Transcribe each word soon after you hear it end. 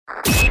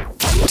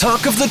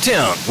Talk of the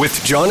Town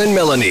with John and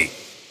Melanie.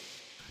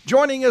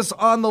 Joining us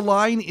on the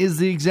line is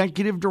the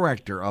Executive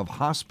Director of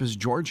Hospice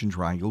Georgian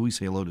Triangle. We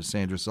say hello to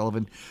Sandra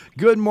Sullivan.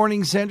 Good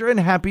morning, Sandra, and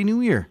Happy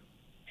New Year.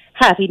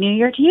 Happy New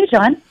Year to you,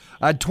 John.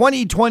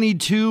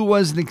 2022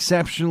 was an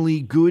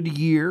exceptionally good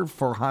year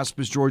for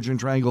Hospice Georgian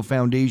Triangle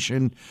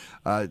Foundation.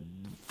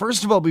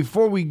 First of all,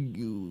 before we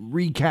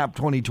recap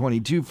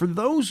 2022, for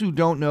those who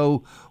don't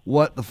know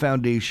what the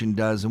foundation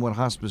does and what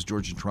Hospice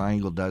Georgian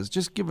Triangle does,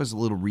 just give us a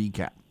little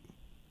recap.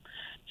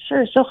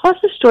 Sure. So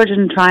Hospice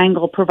Georgian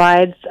Triangle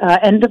provides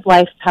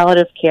end-of-life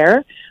palliative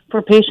care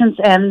for patients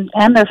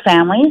and their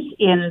families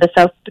in the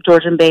South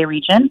Georgian Bay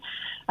region.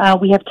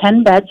 We have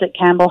 10 beds at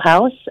Campbell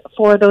House.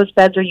 4 of those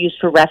beds are used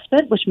for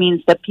respite, which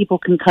means that people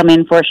can come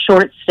in for a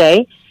short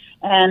stay,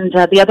 and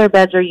the other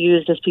beds are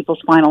used as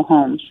people's final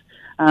homes.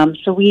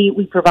 So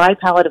we provide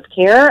palliative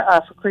care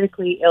for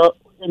critically ill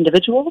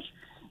individuals,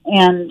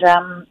 and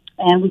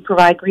we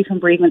provide grief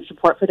and bereavement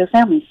support for their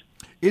families.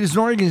 It is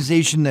an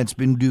organization that's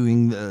been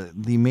doing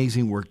the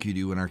amazing work you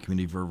do in our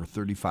community for over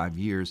 35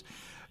 years.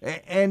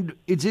 And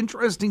it's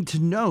interesting to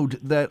note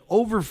that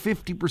over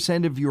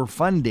 50% of your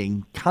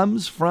funding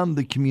comes from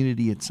the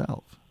community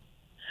itself.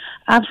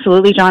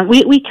 Absolutely, John.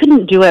 We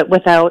couldn't do it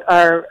without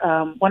our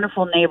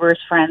wonderful neighbors,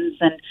 friends,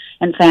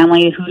 and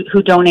family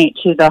who donate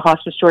to the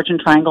Hospice Georgian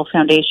Triangle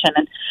Foundation.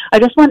 And I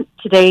just want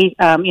today,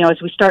 as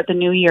we start the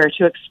new year,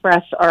 to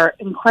express our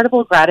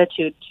incredible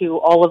gratitude to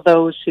all of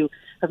those who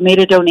have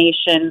made a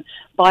donation,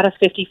 bought a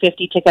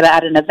 50-50 ticket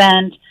at an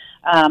event,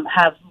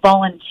 have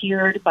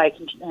volunteered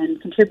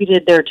and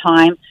contributed their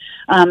time.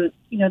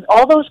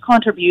 All those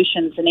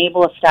contributions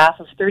enable a staff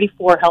of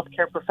 34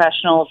 healthcare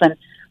professionals and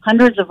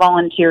hundreds of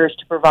volunteers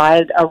to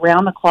provide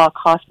around-the-clock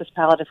hospice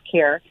palliative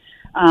care.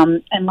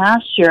 And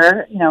last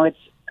year, it's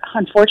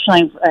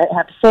unfortunately, I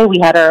have to say, we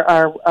had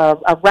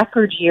a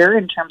record year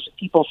in terms of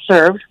people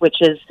served,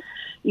 which is,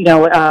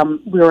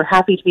 we were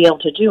happy to be able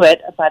to do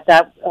it, but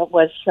that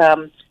was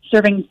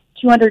serving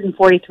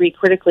 243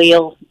 critically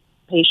ill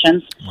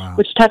patients, wow,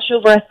 which touched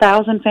over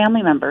 1,000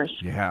 family members.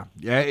 Yeah.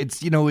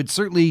 It's it's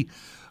certainly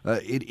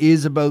it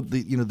is about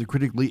the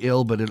critically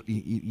ill, but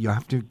you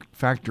have to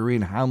factor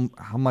in how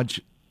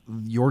much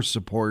your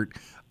support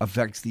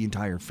affects the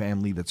entire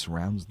family that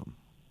surrounds them.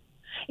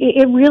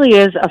 It really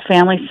is a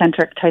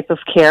family-centric type of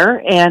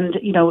care, and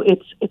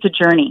it's a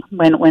journey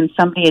when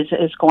somebody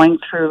is going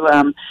through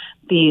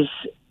these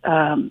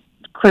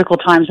critical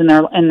times in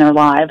their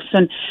lives,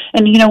 and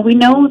we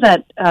know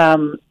that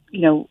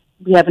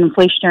we have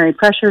inflationary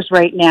pressures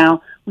right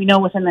now. We know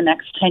within the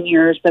next 10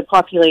 years the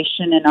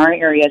population in our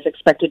area is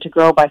expected to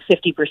grow by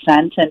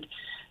 50%, and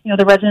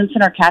the residents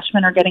in our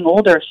catchment are getting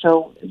older,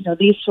 so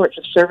these sorts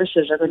of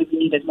services are going to be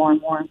needed more and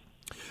more.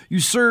 You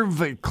serve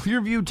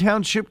Clearview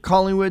Township,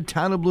 Collingwood,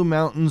 Town of Blue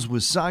Mountains,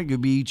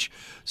 Wasaga Beach,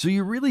 so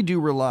you really do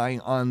rely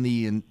on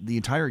the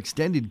entire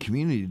extended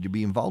community to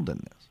be involved in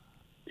this.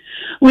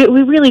 We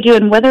really do,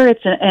 and whether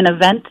it's an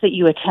event that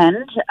you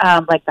attend,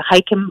 like the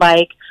Hike and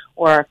Bike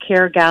or a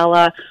Care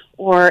Gala,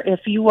 or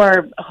if you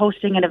are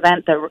hosting an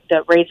event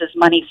that raises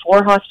money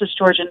for Hospice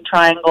Georgian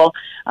Triangle,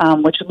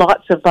 which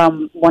lots of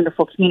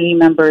wonderful community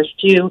members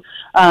do,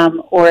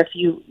 or if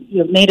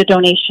you've made a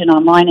donation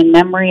online in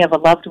memory of a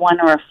loved one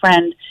or a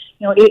friend,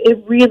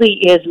 it really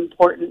is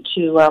important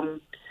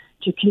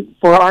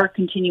for our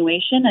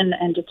continuation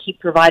and to keep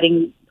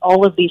providing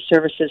all of these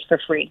services for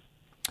free.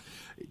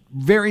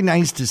 Very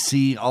nice to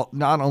see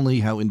not only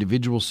how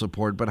individuals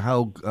support, but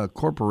how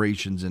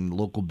corporations and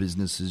local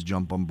businesses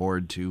jump on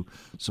board to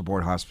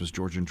support Hospice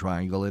Georgian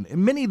Triangle. And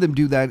many of them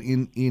do that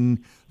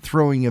in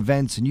throwing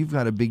events, and you've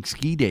got a big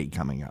ski day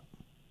coming up.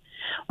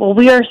 Well,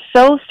 we are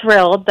so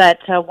thrilled that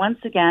once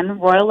again,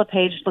 Royal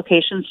LePage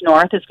Locations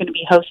North is going to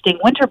be hosting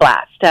Winter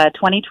Blast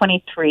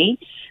 2023.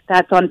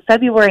 That's on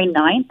February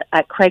 9th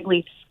at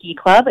Craigleaf Ski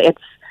Club.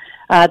 It's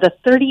the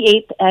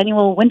 38th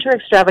annual winter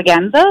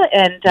extravaganza,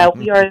 and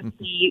we are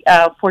the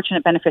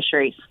fortunate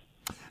beneficiaries.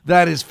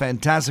 That is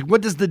fantastic.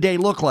 What does the day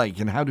look like,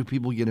 and how do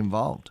people get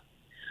involved?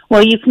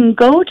 Well, you can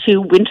go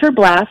to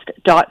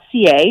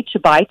winterblast.ca to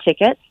buy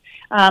tickets.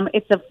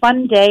 It's a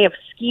fun day of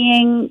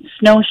skiing,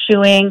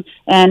 snowshoeing,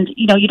 and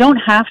you don't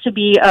have to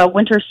be a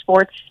winter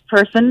sports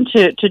person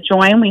to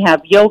join. We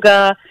have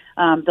yoga.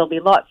 There'll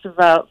be lots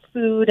of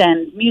food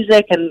and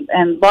music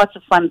and lots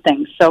of fun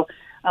things. So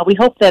we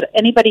hope that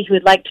anybody who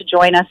would like to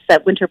join us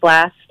at Winter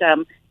Blast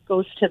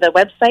goes to the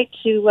website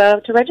to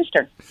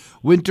register.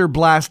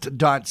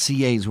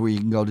 Winterblast.ca is where you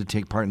can go to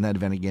take part in that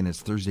event. Again, it's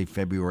Thursday,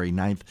 February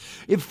 9th.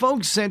 If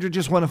folks, Sandra,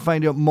 just want to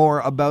find out more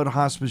about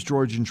Hospice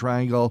Georgian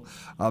Triangle,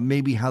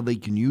 maybe how they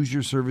can use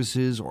your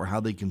services or how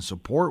they can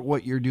support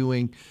what you're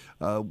doing,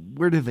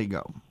 where do they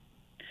go?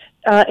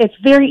 It's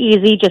very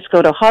easy. Just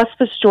go to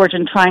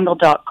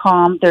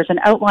hospicegeorgiantriangle.com. There's an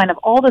outline of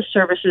all the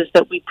services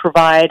that we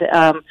provide,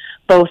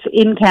 both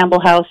in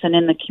Campbell House and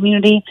in the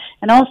community,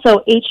 and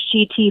also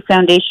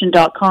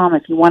hgtfoundation.com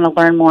if you want to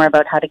learn more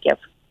about how to give.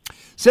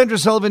 Sandra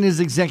Sullivan is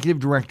Executive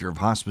Director of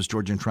Hospice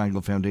Georgian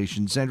Triangle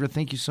Foundation. Sandra,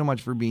 thank you so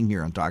much for being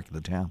here on Talk of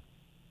the Town.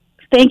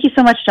 Thank you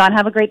so much, John.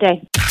 Have a great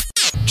day.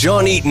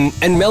 John Eaton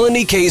and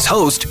Melanie Kay's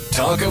host,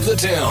 Talk of the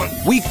Town.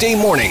 Weekday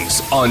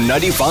mornings on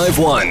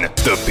 95.1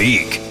 The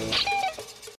Peak.